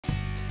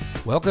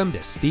Welcome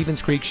to Stevens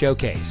Creek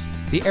Showcase,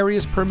 the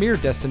area's premier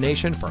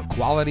destination for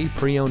quality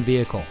pre-owned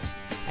vehicles.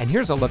 And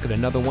here's a look at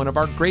another one of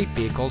our great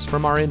vehicles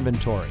from our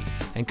inventory,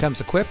 and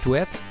comes equipped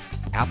with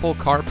Apple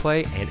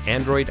CarPlay and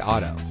Android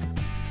Auto,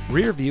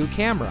 rear view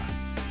camera,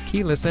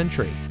 keyless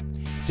entry,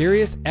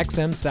 Sirius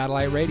XM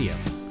satellite radio,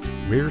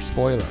 rear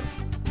spoiler,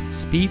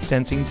 speed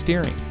sensing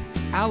steering,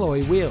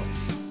 alloy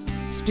wheels,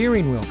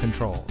 steering wheel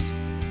controls,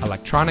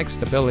 electronic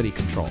stability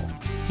control,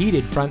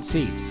 heated front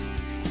seats,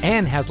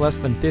 and has less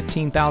than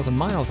 15,000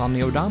 miles on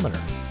the odometer.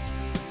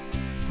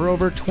 For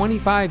over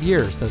 25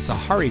 years, the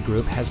Sahari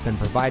Group has been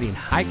providing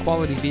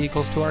high-quality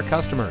vehicles to our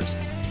customers.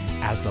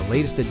 As the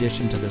latest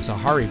addition to the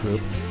Sahari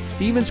Group,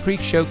 Stevens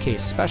Creek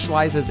Showcase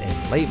specializes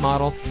in late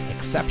model,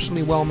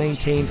 exceptionally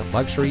well-maintained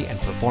luxury and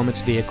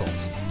performance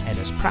vehicles, and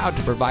is proud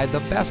to provide the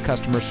best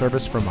customer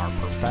service from our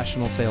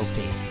professional sales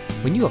team.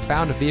 When you have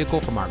found a vehicle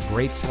from our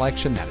great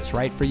selection that is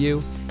right for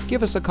you,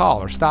 give us a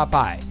call or stop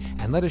by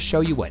and let us show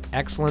you what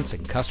excellence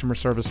in customer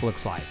service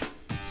looks like.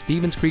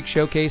 Stevens Creek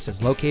Showcase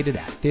is located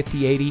at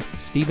 5080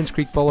 Stevens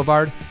Creek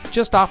Boulevard,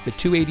 just off the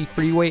 280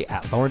 freeway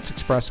at Lawrence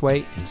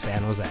Expressway in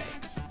San Jose.